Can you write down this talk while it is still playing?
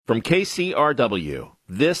From KCRW,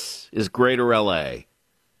 this is Greater LA.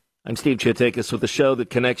 I'm Steve Chiatakis with a show that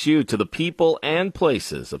connects you to the people and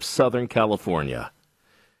places of Southern California.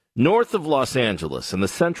 North of Los Angeles, in the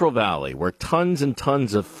Central Valley, where tons and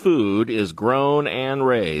tons of food is grown and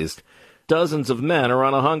raised, dozens of men are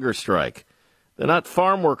on a hunger strike. They're not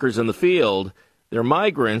farm workers in the field. They're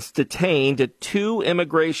migrants detained at 2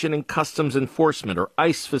 Immigration and Customs Enforcement, or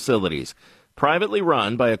ICE, facilities, privately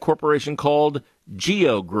run by a corporation called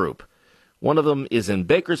GEO Group. One of them is in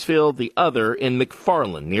Bakersfield, the other in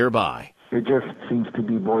McFarland, nearby. It just seems to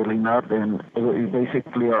be boiling up, and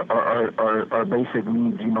basically our basic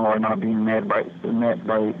needs, are not being met by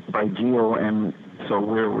GEO, and so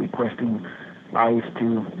we're requesting ICE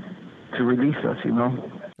to release us,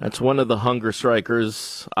 That's one of the hunger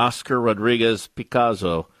strikers, Oscar Rodriguez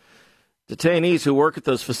Picazo. Detainees who work at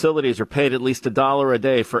those facilities are paid at least $1 a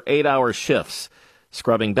day for 8-hour shifts,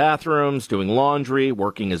 scrubbing bathrooms, doing laundry,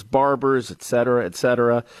 working as barbers, etc.,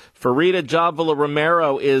 etc. Farida Jabvala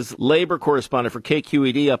Romero is labor correspondent for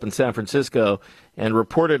KQED up in San Francisco and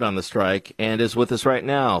reported on the strike and is with us right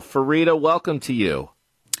now. Farida, welcome to you.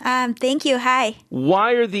 Thank you. Hi.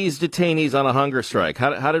 Why are these detainees on a hunger strike?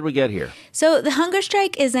 How did we get here? So the hunger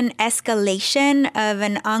strike is an escalation of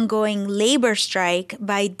an ongoing labor strike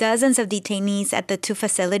by dozens of detainees at the 2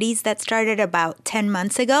 facilities that started about 10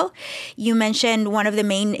 months ago. You mentioned one of the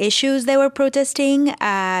main issues they were protesting,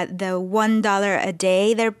 the $1 a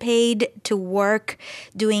day they're paid to work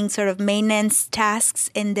doing sort of maintenance tasks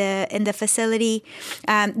in the facility.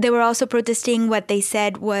 They were also protesting what they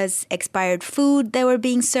said was expired food they were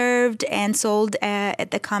being served and sold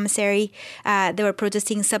at the commissary. They were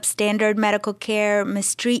protesting substandard medical care,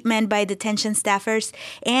 mistreatment by detention staffers,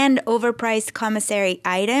 and overpriced commissary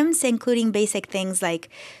items, including basic things like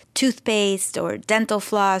toothpaste or dental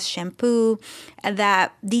floss, shampoo,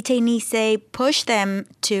 that detainees say push them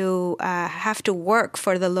to have to work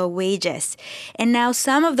for the low wages. And now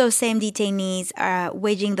some of those same detainees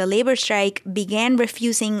waging the labor strike began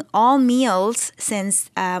refusing all meals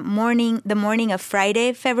since the morning of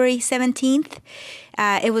Friday, February 17th.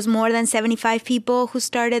 It was more than 75 people who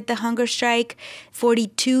started the hunger strike.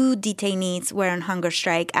 42 detainees were on hunger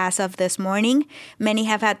strike as of this morning. Many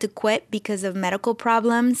have had to quit because of medical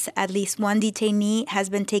problems. At least one detainee has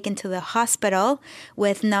been taken to the hospital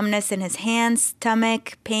with numbness in his hands,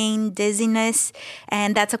 stomach, pain, dizziness.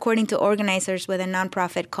 And that's according to organizers with a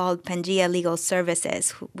nonprofit called Pangea Legal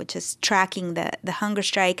Services, which is tracking the hunger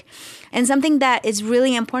strike. And something that is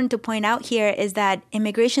really important to point out here is that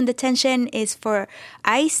immigration detention is for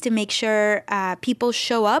ICE to make sure people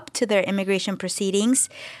show up to their immigration proceedings.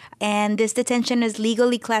 And this detention is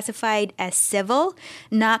legally classified as civil,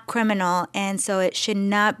 not criminal, and so it should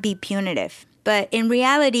not be punitive. But in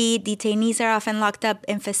reality, detainees are often locked up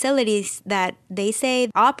in facilities that they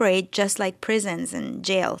say operate just like prisons and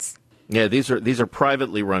jails. Yeah, these are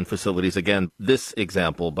privately run facilities. Again, this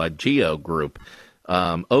example by GEO Group,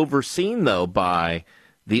 overseen, though, by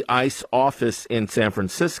the ICE office in San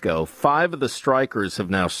Francisco. 5 of the strikers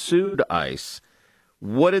have now sued ICE.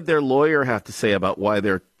 What did their lawyer have to say about why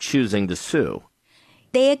they're choosing to sue?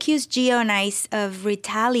 They accused GEO and ICE of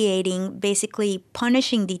retaliating, basically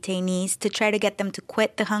punishing detainees to try to get them to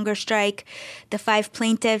quit the hunger strike. The 5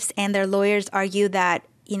 plaintiffs and their lawyers argue that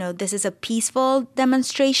this is a peaceful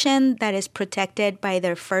demonstration that is protected by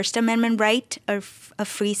their First Amendment right of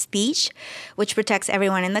free speech, which protects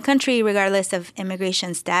everyone in the country regardless of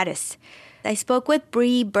immigration status. I spoke with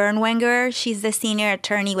Bree Bernwenger. She's the senior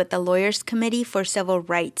attorney with the Lawyers Committee for Civil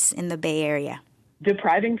Rights in the Bay Area.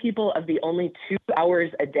 Depriving people of the only 2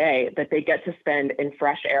 hours a day that they get to spend in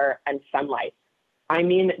fresh air and sunlight. I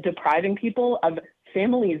mean, depriving people of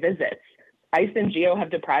family visits. ICE and GEO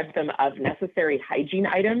have deprived them of necessary hygiene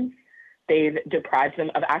items. They've deprived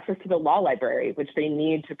them of access to the law library, which they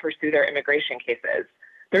need to pursue their immigration cases.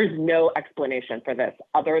 There's no explanation for this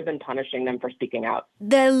other than punishing them for speaking out.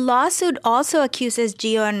 The lawsuit also accuses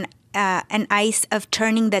GEO and ICE of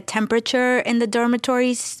turning the temperature in the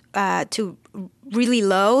dormitories to really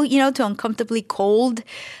low, to uncomfortably cold,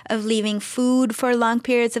 of leaving food for long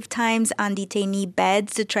periods of times on detainee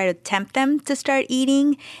beds to try to tempt them to start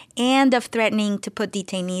eating, and of threatening to put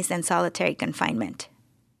detainees in solitary confinement.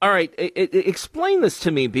 All right, explain this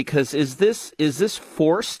to me, because is this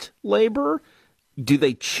forced labor? Do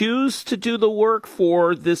they choose to do the work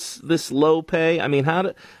for this low pay? I mean,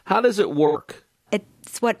 how does it work?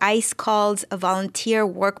 It's what ICE calls a volunteer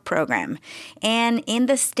work program. And in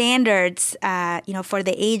the standards, for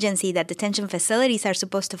the agency that detention facilities are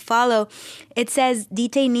supposed to follow, it says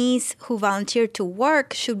detainees who volunteer to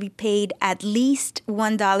work should be paid at least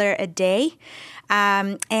 $1 a day.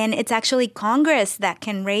 And it's actually Congress that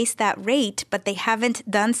can raise that rate, but they haven't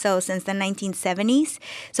done so since the 1970s.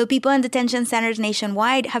 So people in detention centers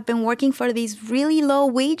nationwide have been working for these really low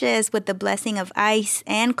wages with the blessing of ICE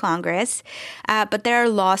and Congress. But there are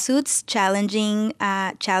lawsuits challenging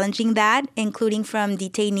that, including from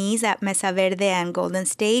detainees at Mesa Verde and Golden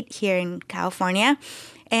State here in California.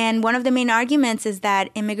 And one of the main arguments is that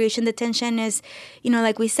immigration detention is,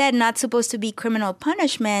 like we said, not supposed to be criminal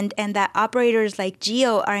punishment, and that operators like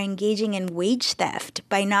GEO are engaging in wage theft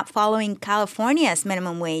by not following California's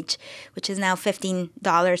minimum wage, which is now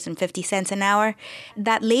 $15.50 an hour.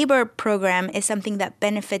 That labor program is something that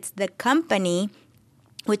benefits the company,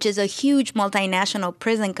 which is a huge multinational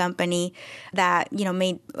prison company that,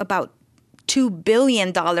 made about $2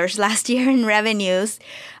 billion last year in revenues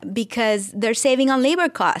because they're saving on labor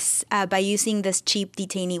costs by using this cheap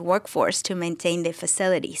detainee workforce to maintain the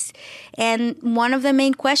facilities. And one of the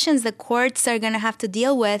main questions the courts are going to have to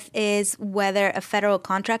deal with is whether a federal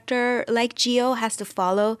contractor like GEO has to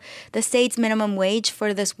follow the state's minimum wage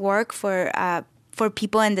for this work for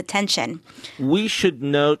people in detention. We should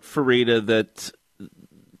note, Farida, that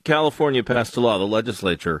California passed a law, the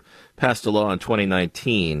legislature passed a law in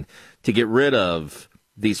 2019 to get rid of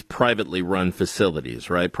these privately run facilities,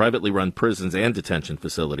 right? Privately run prisons and detention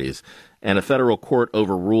facilities. And a federal court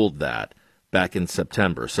overruled that back in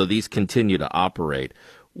September. So these continue to operate.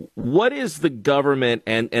 What is the government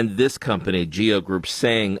and this company, GEO Group,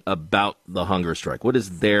 saying about the hunger strike? What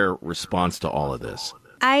is their response to all of this?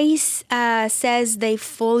 ICE says they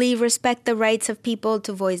fully respect the rights of people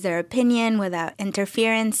to voice their opinion without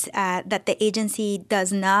interference, that the agency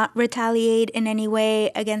does not retaliate in any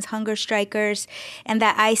way against hunger strikers, and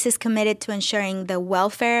that ICE is committed to ensuring the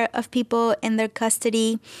welfare of people in their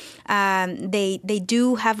custody. They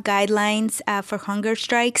do have guidelines for hunger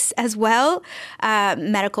strikes as well.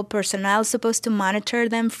 Medical personnel is supposed to monitor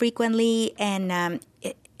them frequently, and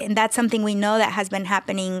that's something we know that has been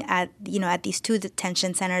happening at these two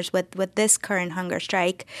detention centers with this current hunger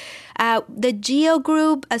strike. The GEO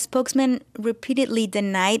Group, a spokesman, repeatedly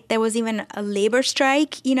denied there was even a labor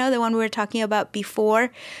strike, the one we were talking about before.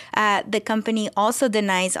 The company also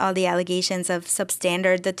denies all the allegations of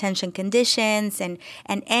substandard detention conditions and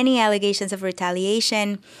any allegations of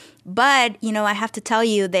retaliation. But, I have to tell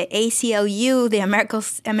you, the ACLU, the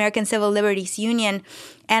American Civil Liberties Union,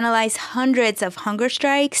 analyzed hundreds of hunger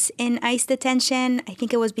strikes in ICE detention. I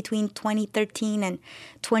think it was between 2013 and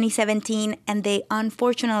 2017, and they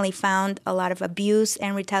unfortunately found a lot of abuse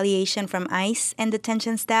and retaliation from ICE and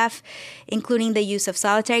detention staff, including the use of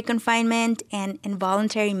solitary confinement and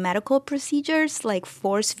involuntary medical procedures like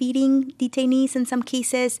force-feeding detainees in some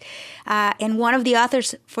cases. And one of the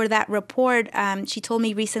authors for that report, she told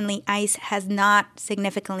me recently ICE has not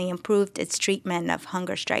significantly improved its treatment of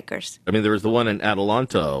hunger strikers. I mean, there was the one in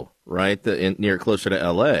Adelanto, right, closer to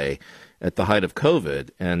L.A., at the height of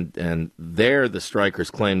COVID, and there the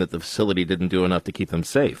strikers claimed that the facility didn't do enough to keep them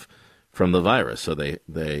safe from the virus, so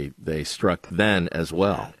they struck then as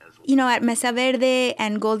well. At Mesa Verde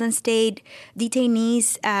and Golden State,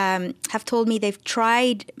 detainees have told me they've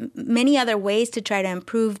tried many other ways to try to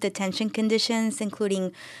improve detention conditions,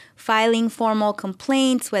 including filing formal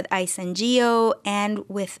complaints with ICE and GEO and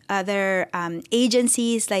with other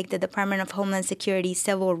agencies like the Department of Homeland Security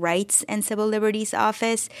Civil Rights and Civil Liberties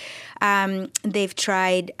Office. They've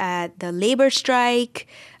tried the labor strike,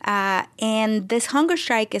 and this hunger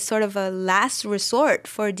strike is sort of a last resort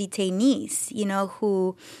for detainees,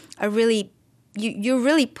 who are really you're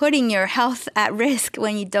really putting your health at risk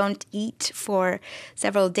when you don't eat for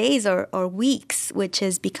several days or weeks, which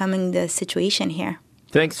is becoming the situation here.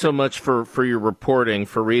 Thanks so much for your reporting.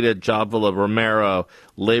 Farida Jhabvala-Romero,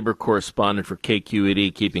 labor correspondent for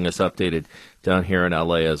KQED, keeping us updated down here in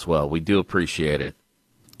L.A. as well. We do appreciate it.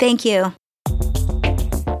 Thank you.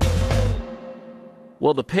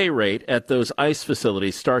 Well, the pay rate at those ICE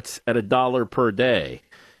facilities starts at $1 per day.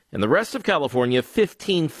 In the rest of California,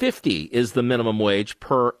 $15.50 is the minimum wage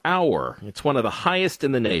per hour. It's one of the highest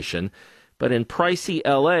in the nation. But in pricey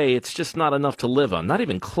L.A., it's just not enough to live on, not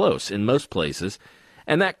even close in most places.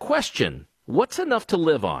 And that question, what's enough to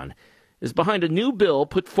live on, is behind a new bill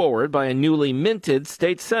put forward by a newly minted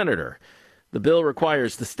state senator. The bill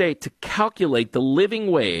requires the state to calculate the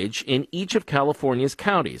living wage in each of California's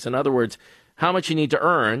counties. In other words, how much you need to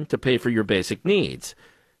earn to pay for your basic needs.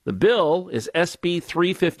 The bill is SB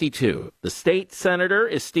 352. The state senator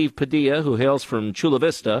is Steve Padilla, who hails from Chula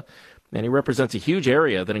Vista, and he represents a huge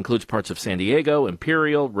area that includes parts of San Diego,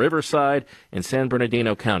 Imperial, Riverside, and San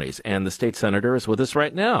Bernardino counties. And the state senator is with us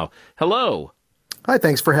right now. Hello. Hi,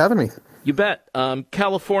 thanks for having me. You bet.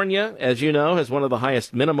 California, as you know, has one of the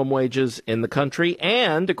highest minimum wages in the country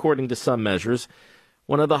and, according to some measures,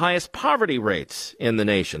 one of the highest poverty rates in the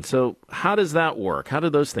nation. So how does that work? How do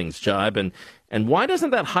those things jibe? And why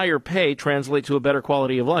doesn't that higher pay translate to a better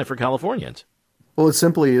quality of life for Californians? Well, it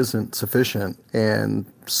simply isn't sufficient. And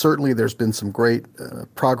certainly there's been some great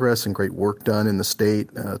progress and great work done in the state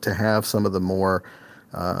to have some of the more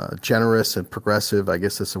generous and progressive, I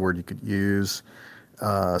guess that's the word you could use,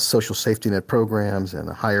 social safety net programs and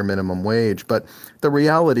a higher minimum wage. But the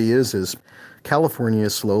reality is California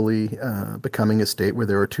is slowly becoming a state where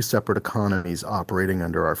there are two separate economies operating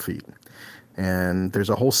under our feet. And there's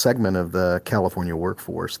a whole segment of the California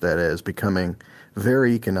workforce that is becoming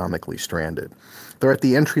very economically stranded. They're at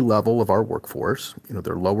the entry level of our workforce.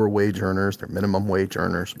 They're lower wage earners, they're minimum wage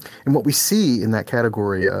earners. And what we see in that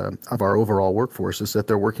category of our overall workforce is that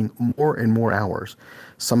they're working more and more hours.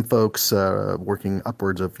 Some folks working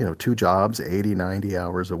upwards of 2 jobs, 80, 90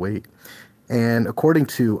 hours a week. And according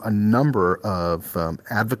to a number of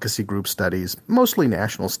advocacy group studies, mostly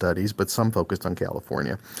national studies, but some focused on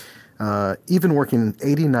California, even working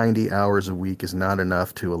 80, 90 hours a week is not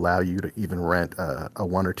enough to allow you to even rent a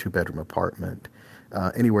 1 or 2 bedroom apartment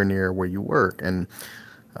anywhere near where you work. And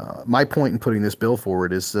my point in putting this bill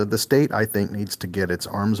forward is the state, I think, needs to get its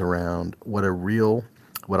arms around what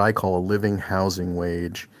I call a living housing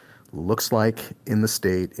wage looks like in the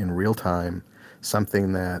state in real time,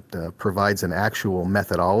 something that provides an actual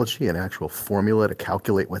methodology, an actual formula to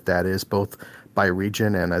calculate what that is, both by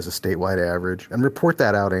region and as a statewide average, and report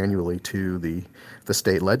that out annually to the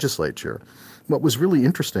state legislature. What was really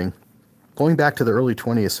interesting, going back to the early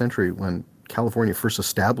 20th century when California first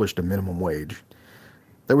established a minimum wage,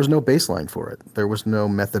 there was no baseline for it. There was no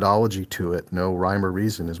methodology to it, no rhyme or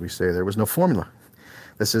reason, as we say. There was no formula.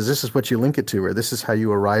 This is what you link it to, or this is how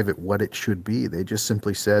you arrive at what it should be. They just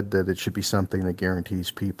simply said that it should be something that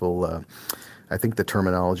guarantees people, I think the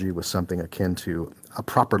terminology was something akin to a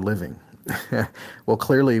proper living. Well,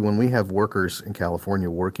 clearly, when we have workers in California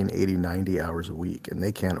working 80, 90 hours a week and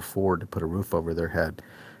they can't afford to put a roof over their head,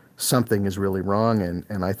 something is really wrong,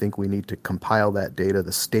 and I think we need to compile that data.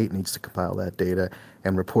 The state needs to compile that data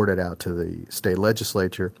and report it out to the state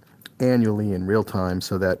legislature annually in real time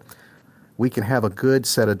so that we can have a good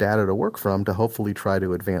set of data to work from to hopefully try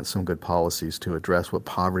to advance some good policies to address what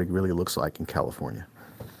poverty really looks like in California.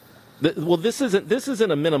 Well, this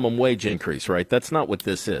isn't a minimum wage increase, right? That's not what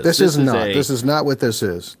this is. This is not what this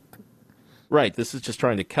is. Right. This is just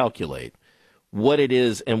trying to calculate what it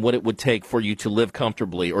is and what it would take for you to live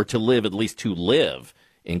comfortably, or to live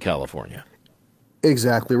in California.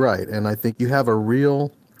 Exactly right. And I think you have a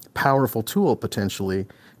real powerful tool potentially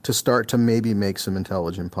to start to maybe make some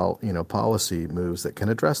intelligent policy moves that can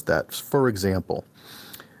address that. For example,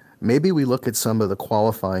 maybe we look at some of the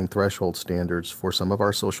qualifying threshold standards for some of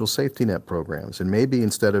our social safety net programs. And maybe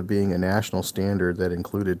instead of being a national standard that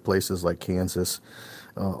included places like Kansas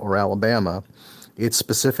or Alabama, it's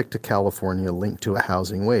specific to California, linked to a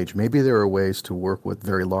housing wage. Maybe there are ways to work with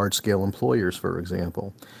very large-scale employers, for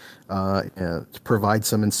example, to provide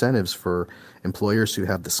some incentives for employers who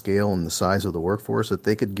have the scale and the size of the workforce that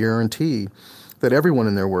they could guarantee that everyone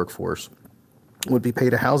in their workforce would be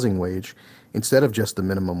paid a housing wage instead of just the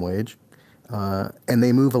minimum wage, and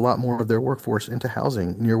they move a lot more of their workforce into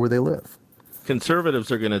housing near where they live.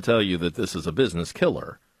 Conservatives are going to tell you that this is a business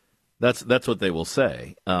killer. That's what they will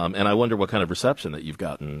say, and I wonder what kind of reception that you've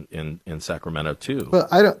gotten in Sacramento too. Well,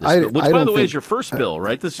 which, by the way, is your first bill,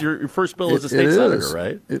 right? This is your first bill as a state senator,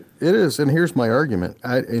 right? It is, and here's my argument: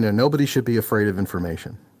 nobody should be afraid of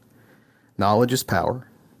information. Knowledge is power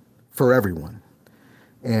for everyone,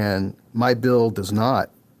 and my bill does not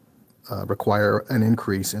require an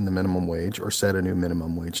increase in the minimum wage or set a new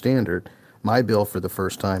minimum wage standard. My bill, for the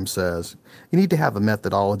first time, says you need to have a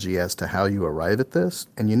methodology as to how you arrive at this,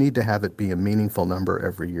 and you need to have it be a meaningful number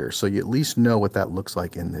every year, so you at least know what that looks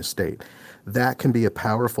like in this state. That can be a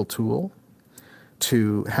powerful tool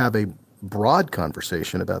to have a broad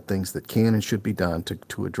conversation about things that can and should be done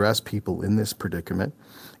to address people in this predicament.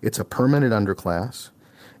 It's a permanent underclass.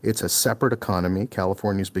 It's a separate economy.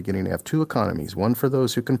 California's beginning to have 2 economies, one for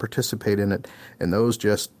those who can participate in it, and those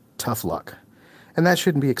just tough luck. And that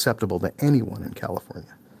shouldn't be acceptable to anyone in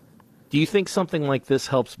California. Do you think something like this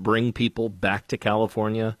helps bring people back to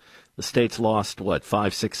California? The state's lost,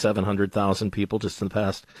 500,000, 600,000, 700,000 people just in the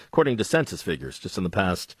past, according to census figures, just in the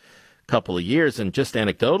past couple of years. And just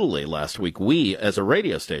anecdotally, last week, we, as a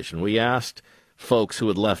radio station, we asked folks who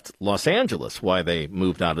had left Los Angeles why they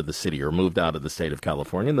moved out of the city or moved out of the state of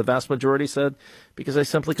California. And the vast majority said because they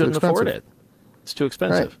simply couldn't afford it. It's too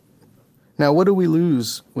expensive. Right. Now, what do we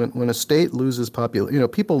lose when a state loses population?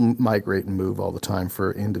 People migrate and move all the time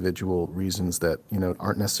for individual reasons that,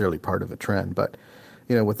 aren't necessarily part of a trend. But,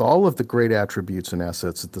 with all of the great attributes and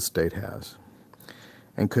assets that the state has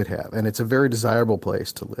and could have, and it's a very desirable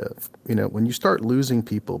place to live. When you start losing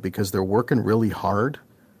people because they're working really hard,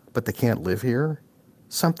 but they can't live here,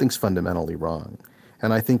 something's fundamentally wrong.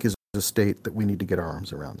 And I think as a state that we need to get our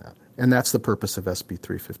arms around that. And that's the purpose of SB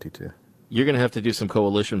 352. You're going to have to do some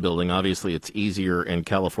coalition building. Obviously, it's easier in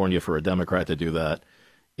California for a Democrat to do that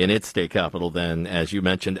in its state capital than, as you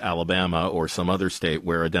mentioned, Alabama or some other state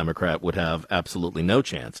where a Democrat would have absolutely no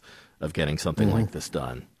chance of getting something like this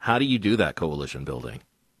done. How do you do that coalition building?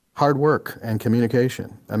 Hard work and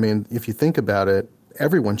communication. I mean, if you think about it,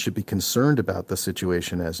 everyone should be concerned about the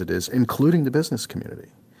situation as it is, including the business community,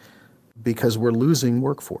 because we're losing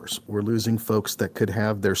workforce. We're losing folks that could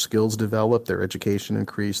have their skills develop, their education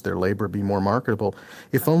increase, their labor be more marketable,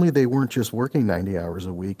 if only they weren't just working 90 hours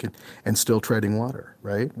a week and still treading water,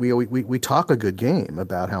 right? We talk a good game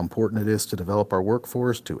about how important it is to develop our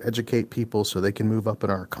workforce, to educate people so they can move up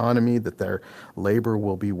in our economy, that their labor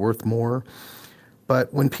will be worth more.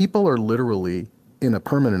 But when people are literally in a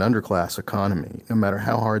permanent underclass economy, no matter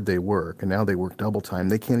how hard they work, and now they work double time,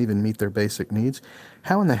 they can't even meet their basic needs,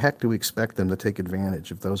 how in the heck do we expect them to take advantage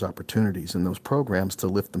of those opportunities and those programs to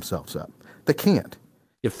lift themselves up? They can't.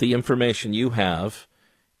 If the information you have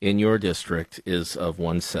in your district is of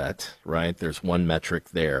one set, right, there's one metric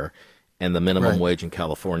there, and the minimum wage in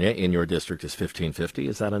California in your district is $15.50,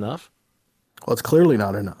 is that enough? Well, it's clearly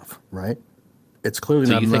not enough, right? It's clearly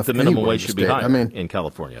not enough. So you think the minimum wage should be higher in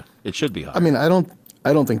California? It should be higher. I mean, I don't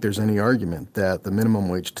think there's any argument that the minimum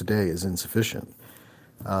wage today is insufficient.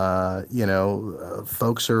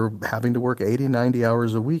 Folks are having to work 80, 90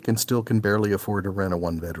 hours a week and still can barely afford to rent a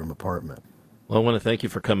one-bedroom apartment. Well, I want to thank you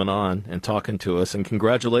for coming on and talking to us, and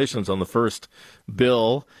congratulations on the first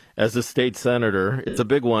bill as a state senator. It's a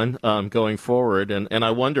big one going forward, and I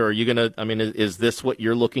wonder, are you going to, is this what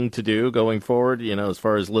you're looking to do going forward, as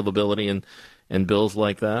far as livability and bills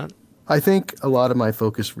like that? I think a lot of my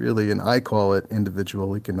focus really, and I call it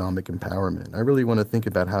individual economic empowerment. I really want to think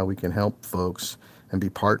about how we can help folks and be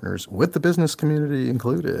partners with the business community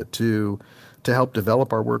included to help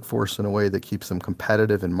develop our workforce in a way that keeps them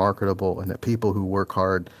competitive and marketable, and that people who work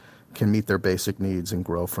hard can meet their basic needs and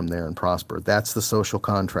grow from there and prosper. That's the social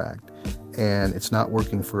contract. And it's not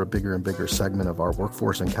working for a bigger and bigger segment of our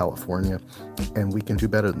workforce in California, and we can do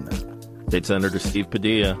better than that. State Senator Steve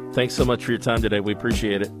Padilla, thanks so much for your time today. We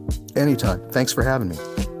appreciate it. Anytime. Thanks for having me.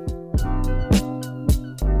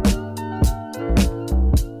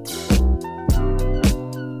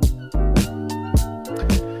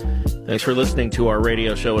 Thanks for listening to our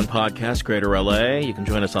radio show and podcast, Greater LA. You can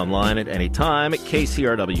join us online at any time at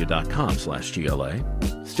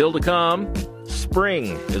kcrw.com/GLA. Still to come,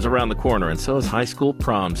 spring is around the corner, and so is high school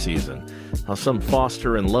prom season. How some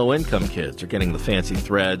foster and low-income kids are getting the fancy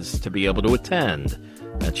threads to be able to attend.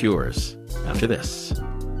 That's yours after this.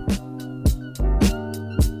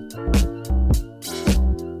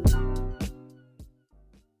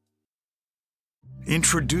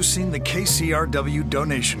 Introducing the KCRW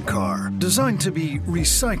donation car, designed to be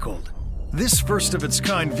recycled. This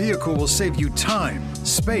first-of-its-kind vehicle will save you time,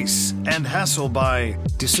 space, and hassle by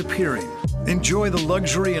disappearing. Enjoy the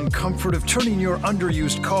luxury and comfort of turning your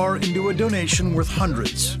underused car into a donation worth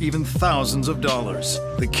hundreds, even thousands of dollars.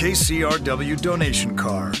 The KCRW donation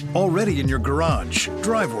car, already in your garage,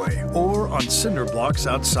 driveway, or on cinder blocks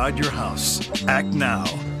outside your house. Act now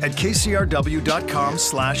at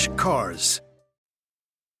kcrw.com/cars.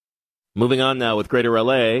 Moving on now with Greater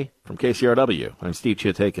LA from KCRW. I'm Steve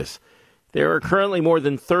Chiatakis. There are currently more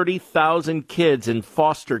than 30,000 kids in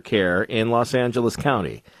foster care in Los Angeles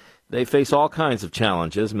County. They face all kinds of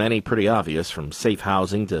challenges, many pretty obvious, from safe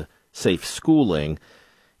housing to safe schooling.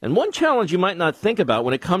 And one challenge you might not think about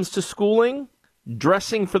when it comes to schooling,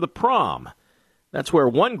 dressing for the prom. That's where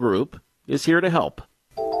one group is here to help.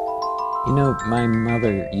 You know, my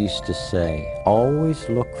mother used to say, always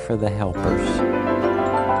look for the helpers.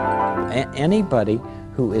 Anybody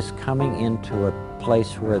who is coming into a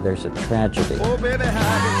place where there's a tragedy. Oh, baby, all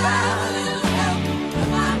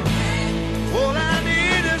I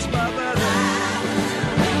need is my buddy.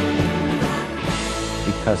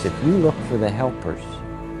 Because if you look for the helpers,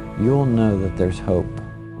 you'll know that there's hope.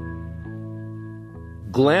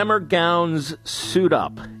 Glamour Gowns Suit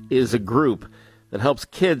Up is a group that helps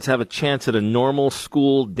kids have a chance at a normal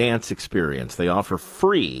school dance experience. They offer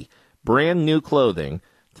free, brand new clothing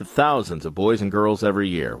to thousands of boys and girls every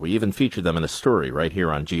year. We even feature them in a story right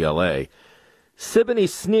here on GLA. Siboney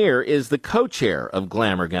Sneer is the co-chair of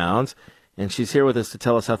Glamour Gowns, and she's here with us to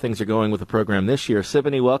tell us how things are going with the program this year.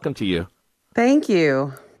 Siboney, welcome to you. Thank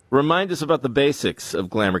you. Remind us about the basics of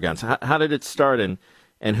Glamour Gowns. How did it start, and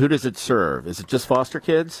who does it serve? Is it just foster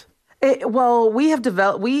kids? We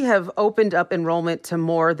have opened up enrollment to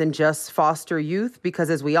more than just foster youth because,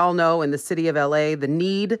 as we all know, in the city of LA, the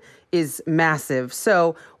need is massive.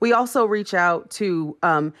 So we also reach out to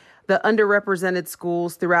the underrepresented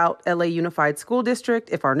schools throughout LA Unified School District.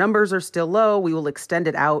 If our numbers are still low, we will extend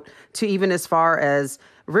it out to even as far as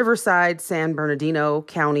Riverside, San Bernardino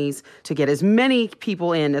counties to get as many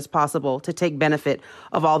people in as possible to take benefit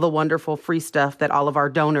of all the wonderful free stuff that all of our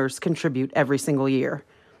donors contribute every single year.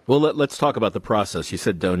 Well, let's talk about the process. You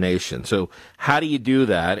said donation. So how do you do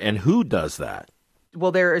that, and who does that?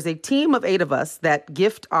 Well, there is a team of 8 of us that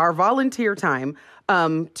gift our volunteer time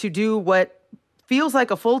to do what feels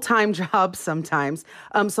like a full-time job sometimes.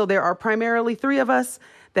 So there are primarily 3 of us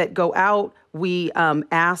that go out. We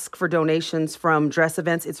ask for donations from dress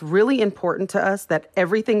events. It's really important to us that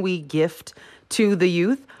everything we gift to the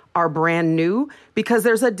youth are brand new because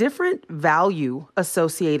there's a different value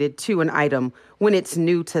associated to an item when it's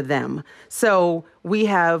new to them. So we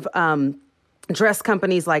have dress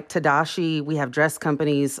companies like Tadashi. We have dress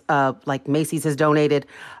companies like Macy's has donated.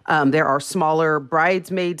 There are smaller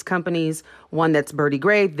bridesmaids companies, one that's Birdie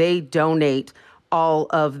Gray. They donate all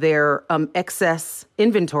of their excess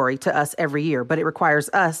inventory to us every year, but it requires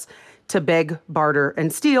us to beg, barter,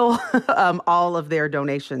 and steal all of their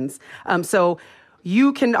donations. So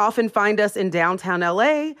you can often find us in downtown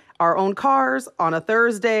LA, our own cars, on a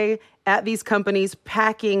Thursday at these companies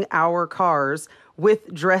packing our cars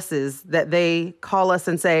with dresses that they call us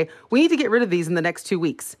and say, we need to get rid of these in the next 2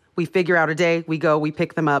 weeks. We figure out a day, we go, we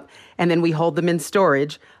pick them up, and then we hold them in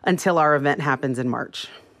storage until our event happens in March.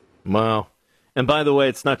 Wow. And by the way,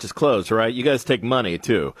 it's not just clothes, right? You guys take money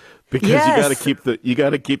too, because Yes. you got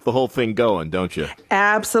to keep the whole thing going, don't you?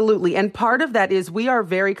 Absolutely. And part of that is we are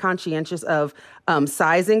very conscientious of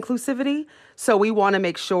size inclusivity. So we want to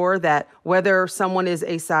make sure that whether someone is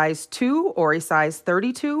a size 2 or a size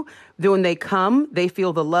 32, then when they come, they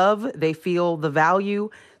feel the love, they feel the value.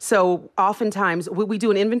 So oftentimes we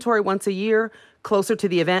do an inventory once a year closer to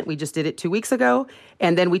the event. We just did it 2 weeks ago.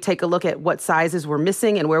 And then we take a look at what sizes we're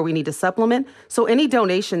missing and where we need to supplement. So any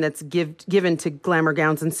donation that's given to Glamour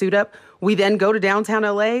Gowns and Suit Up, we then go to downtown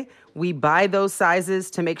LA. We buy those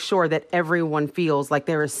sizes to make sure that everyone feels like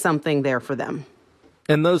there is something there for them.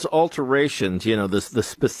 And those alterations, the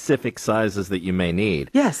specific sizes that you may need.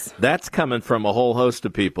 Yes. That's coming from a whole host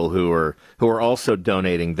of people who are also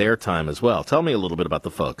donating their time as well. Tell me a little bit about the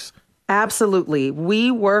folks. Absolutely.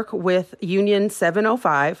 We work with Union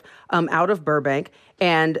 705 out of Burbank,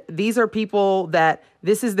 and these are people that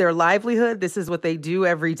this is their livelihood. This is what they do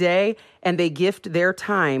every day, and they gift their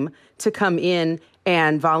time to come in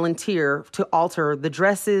and volunteer to alter the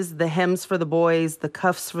dresses, the hems for the boys, the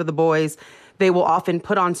cuffs for the boys. They will often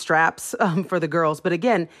put on straps for the girls. But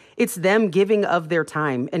again, it's them giving of their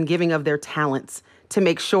time and giving of their talents to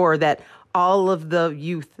make sure that all of the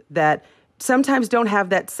youth that sometimes don't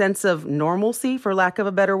have that sense of normalcy, for lack of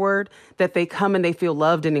a better word, that they come and they feel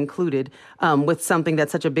loved and included with something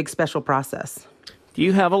that's such a big, special process. Do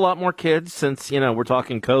you have a lot more kids since, we're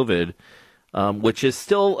talking COVID, which is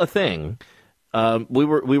still a thing? We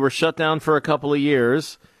were shut down for a couple of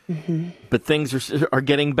years. Mm-hmm. But things are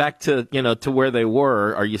getting back to, to where they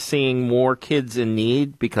were. Are you seeing more kids in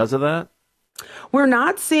need because of that? We're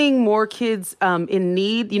not seeing more kids in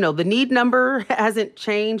need. The need number hasn't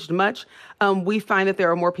changed much. We find that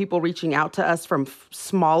there are more people reaching out to us from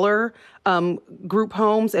smaller group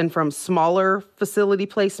homes and from smaller facility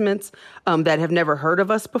placements that have never heard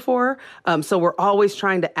of us before. So we're always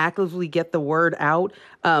trying to actively get the word out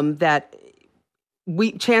that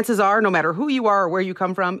chances are, no matter who you are or where you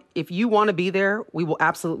come from, if you want to be there, we will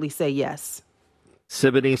absolutely say yes.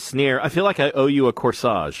 Siboney Sneer, I feel like I owe you a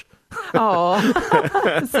corsage. Oh,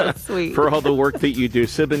 so sweet. For all the work that you do.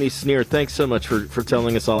 Siboney Sneer, thanks so much for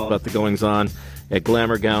telling us all about the goings-on at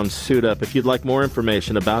Glamour Gowns Suit Up. If you'd like more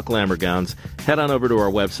information about Glamour Gowns, head on over to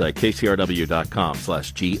our website, kcrw.com/GLA.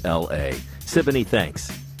 Siboney,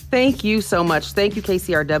 thanks. Thank you so much. Thank you,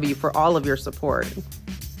 KCRW, for all of your support.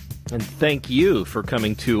 And thank you for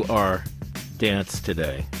coming to our dance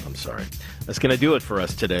today. I'm sorry. That's going to do it for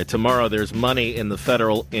us today. Tomorrow, there's money in the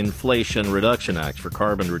Federal Inflation Reduction Act for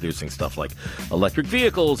carbon-reducing stuff like electric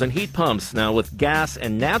vehicles and heat pumps. Now, with gas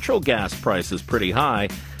and natural gas prices pretty high,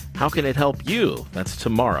 how can it help you? That's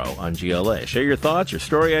tomorrow on GLA. Share your thoughts, your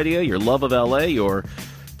story idea, your love of LA, your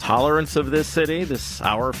tolerance of this city, this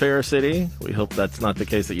our fair city. We hope that's not the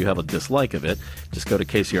case, that you have a dislike of it. Just go to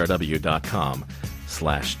kcrw.com/GLA.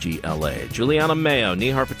 GLA. Juliana Mayo,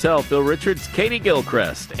 Nihar Patel, Phil Richards, Katie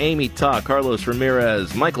Gilchrist, Amy Ta, Carlos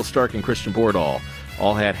Ramirez, Michael Stark, and Christian Bordahl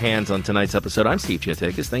all had hands on tonight's episode. I'm Steve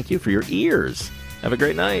Chiatakis. Thank you for your ears. Have a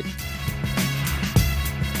great night.